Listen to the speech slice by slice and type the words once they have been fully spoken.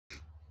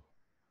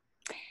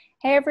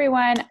Hey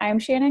everyone, I'm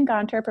Shannon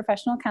Gonter,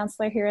 professional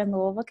counselor here in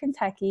Louisville,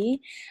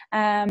 Kentucky.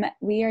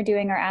 We are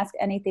doing our Ask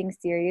Anything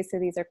series. So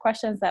these are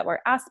questions that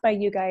were asked by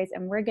you guys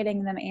and we're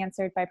getting them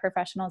answered by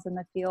professionals in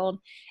the field.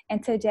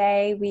 And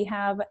today we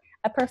have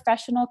a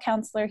professional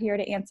counselor here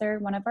to answer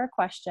one of our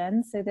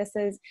questions. So this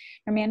is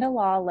Normanda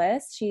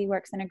Lawless. She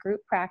works in a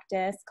group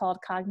practice called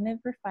Cognitive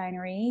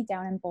Refinery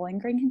down in Bowling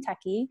Green,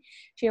 Kentucky.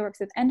 She works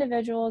with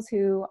individuals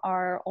who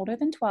are older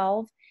than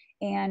 12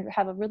 and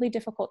have a really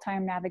difficult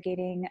time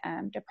navigating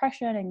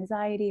depression,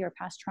 anxiety, or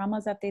past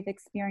traumas that they've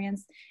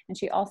experienced. And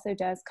she also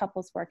does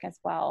couples work as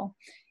well.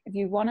 If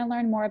you want to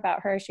learn more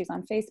about her, she's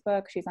on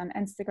Facebook, she's on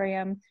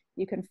Instagram.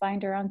 You can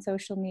find her on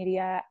social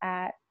media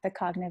at the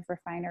Cognitive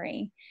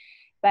Refinery.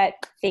 But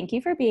thank you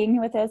for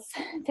being with us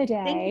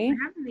today. Thank you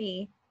for having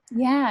me.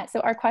 Yeah, so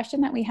our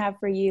question that we have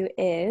for you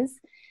is,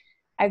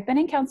 I've been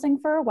in counseling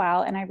for a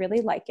while and I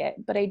really like it,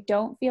 but I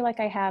don't feel like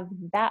I have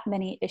that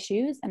many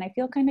issues and I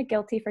feel kind of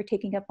guilty for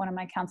taking up one of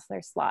my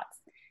counselor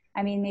slots.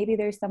 I mean, maybe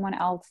there's someone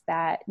else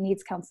that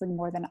needs counseling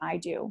more than I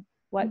do.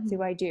 What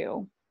do I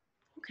do?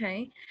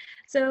 Okay.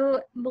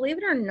 So believe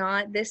it or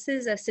not, this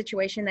is a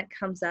situation that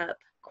comes up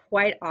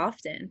quite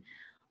often.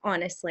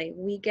 Honestly,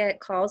 we get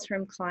calls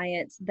from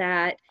clients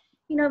that,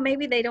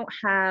 maybe they don't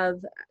have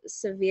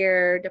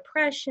severe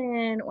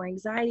depression or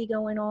anxiety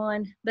going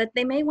on, but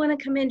they may want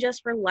to come in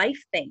just for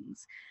life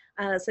things,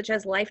 such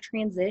as life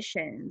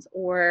transitions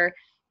or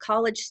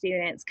college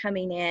students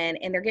coming in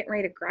and they're getting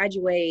ready to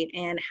graduate.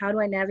 And how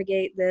do I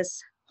navigate this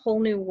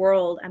whole new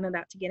world I'm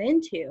about to get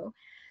into?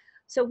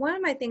 So one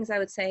of my things I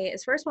would say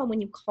is, first of all,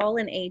 when you call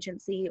an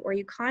agency or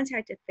you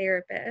contact a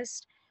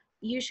therapist,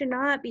 you should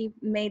not be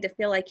made to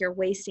feel like you're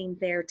wasting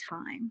their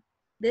time.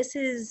 This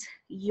is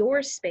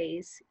your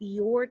space,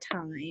 your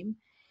time,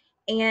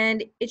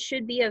 and it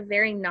should be a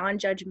very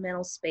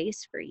non-judgmental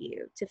space for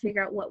you to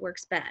figure out what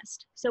works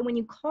best. So when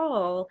you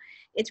call,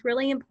 it's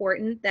really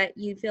important that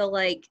you feel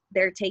like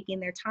they're taking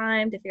their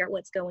time to figure out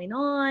what's going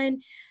on,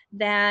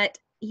 that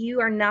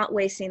you are not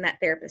wasting that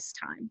therapist's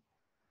time.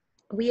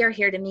 We are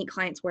here to meet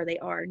clients where they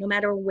are, no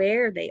matter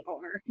where they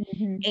are.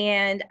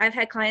 And I've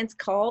had clients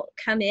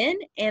come in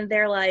and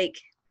they're like,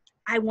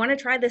 I want to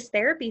try this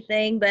therapy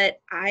thing, but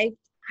I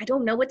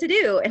don't know what to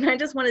do. And I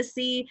just want to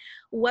see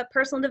what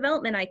personal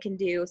development I can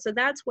do. So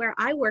that's where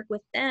I work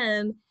with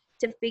them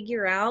to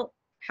figure out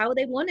how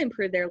they want to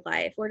improve their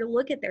life or to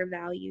look at their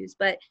values.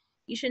 But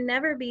you should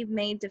never be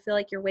made to feel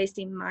like you're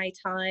wasting my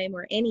time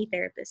or any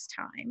therapist's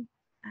time.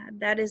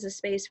 That is a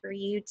space for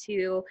you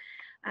to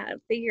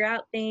figure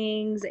out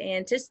things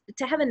and just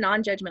to have a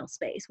non-judgmental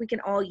space. We can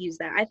all use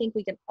that. I think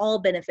we can all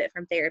benefit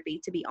from therapy,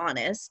 to be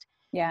honest.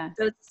 Yeah.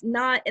 So it's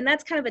not, and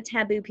that's kind of a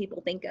taboo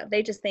people think of.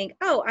 They just think,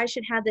 oh, I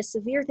should have this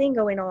severe thing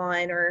going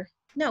on, or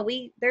no,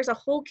 there's a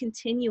whole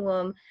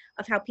continuum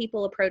of how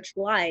people approach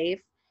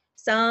life.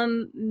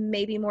 Some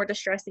may be more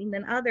distressing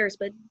than others,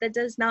 but that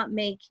does not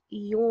make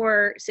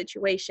your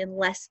situation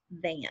less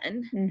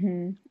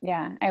than.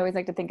 Yeah, I always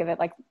like to think of it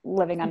like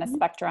living on a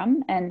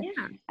spectrum. And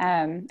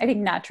I think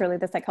naturally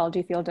the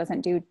psychology field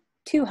doesn't do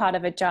too hot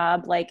of a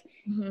job like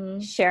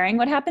sharing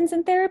what happens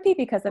in therapy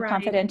because of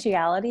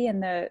confidentiality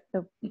and the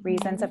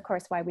reasons, of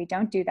course, why we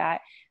don't do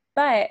that.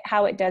 But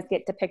how it does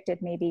get depicted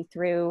maybe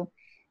through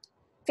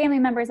family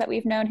members that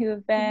we've known who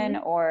have been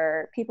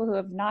or people who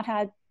have not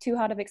had too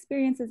hot of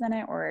experiences in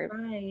it or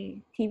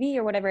TV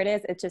or whatever it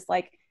is. It's just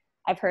like,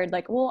 I've heard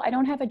like, well, I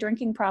don't have a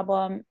drinking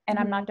problem and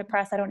I'm not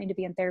depressed. I don't need to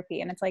be in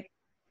therapy. And it's like,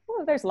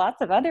 well, there's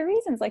lots of other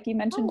reasons, like you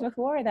mentioned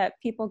before, that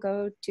people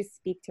go to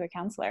speak to a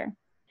counselor.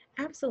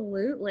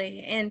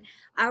 Absolutely. And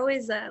I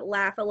always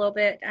laugh a little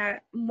bit.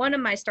 One of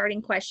my starting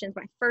questions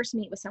when I first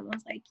meet with someone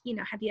is like,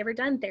 have you ever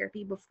done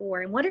therapy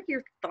before? And what are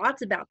your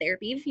thoughts about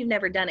therapy, even if you've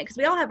never done it? Because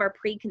we all have our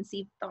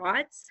preconceived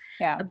thoughts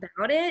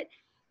about it.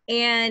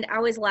 And I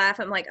always laugh.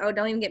 I'm like, oh,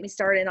 don't even get me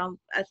started on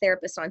a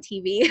therapist on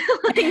TV,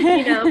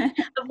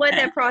 of what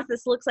that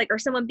process looks like, or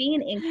someone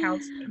being in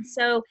counseling.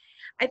 So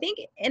I think,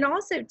 and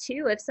also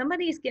too, if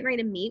somebody's getting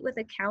ready to meet with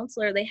a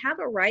counselor, they have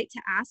a right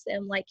to ask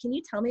them, like, can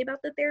you tell me about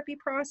the therapy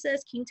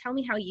process? Can you tell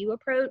me how you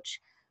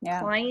approach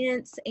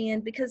clients?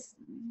 And because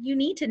you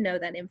need to know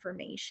that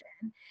information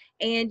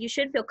and you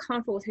should feel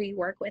comfortable with who you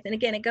work with. And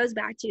again, it goes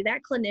back to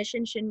that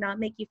clinician should not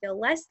make you feel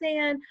less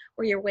than,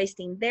 or you're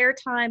wasting their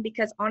time,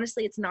 because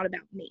honestly, it's not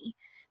about me.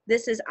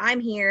 I'm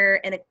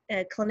here and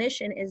a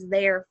clinician is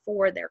there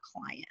for their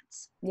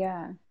clients.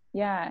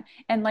 Yeah.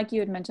 And like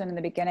you had mentioned in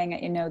the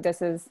beginning,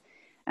 this is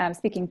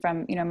speaking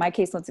from, my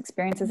caseload's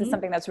experience, this is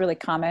something that's really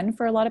common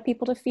for a lot of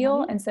people to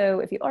feel. And so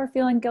if you are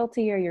feeling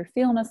guilty or you're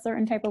feeling a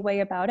certain type of way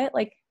about it,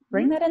 like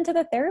bring that into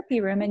the therapy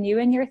room and you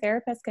and your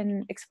therapist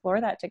can explore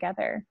that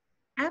together.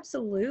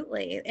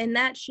 Absolutely. And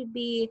that should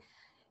be,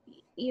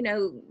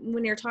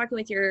 when you're talking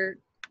with your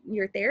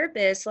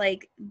therapist,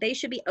 like they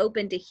should be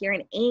open to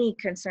hearing any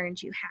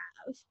concerns you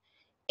have.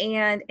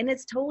 And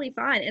it's totally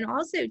fine. And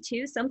also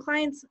too, some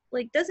clients,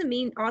 like, doesn't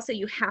mean also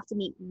you have to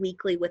meet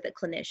weekly with a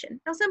clinician.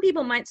 Now, some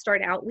people might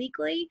start out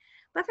weekly,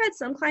 but I've had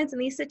some clients in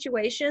these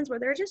situations where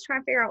they're just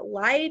trying to figure out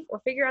life or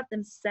figure out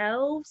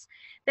themselves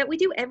that we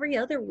do every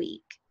other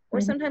week. or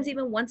sometimes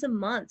even once a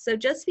month. So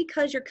just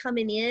because you're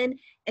coming in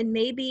and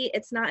maybe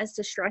it's not as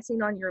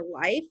distressing on your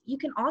life, you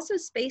can also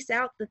space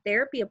out the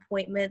therapy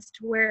appointments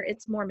to where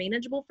it's more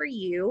manageable for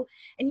you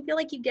and you feel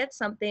like you get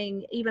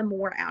something even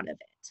more out of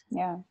it.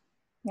 Yeah,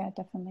 yeah,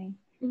 definitely.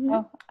 Mm-hmm.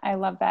 Oh, I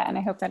love that. And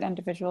I hope that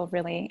individual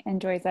really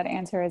enjoys that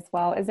answer as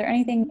well. Is there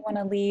anything you want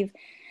to leave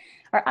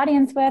our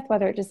audience with,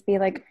 whether it just be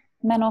like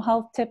mental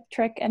health tip,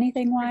 trick,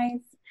 anything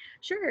wise?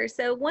 Sure.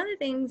 So one of the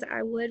things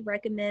I would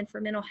recommend for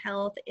mental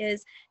health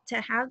is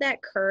to have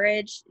that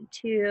courage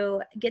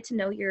to get to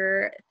know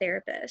your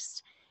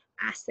therapist,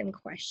 ask them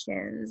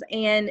questions,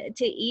 and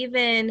to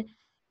even,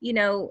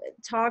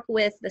 talk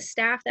with the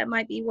staff that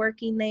might be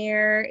working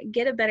there,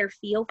 get a better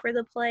feel for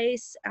the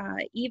place.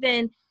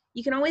 Even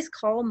you can always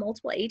call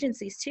multiple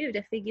agencies too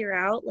to figure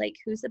out like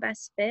who's the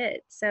best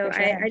fit. So For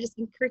sure. I just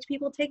encourage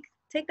people to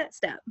take that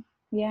step.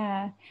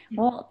 Yeah.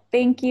 Well,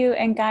 thank you.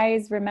 And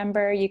guys,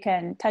 remember you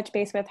can touch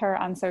base with her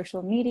on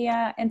social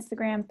media,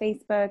 Instagram,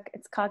 Facebook.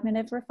 It's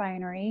Cognitive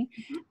Refinery.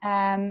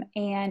 And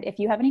if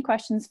you have any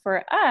questions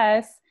for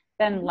us,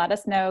 then let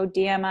us know,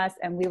 DM us,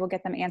 and we will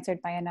get them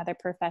answered by another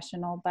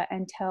professional. But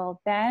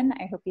until then,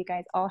 I hope you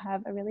guys all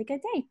have a really good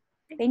day.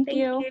 Thank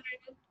you. You.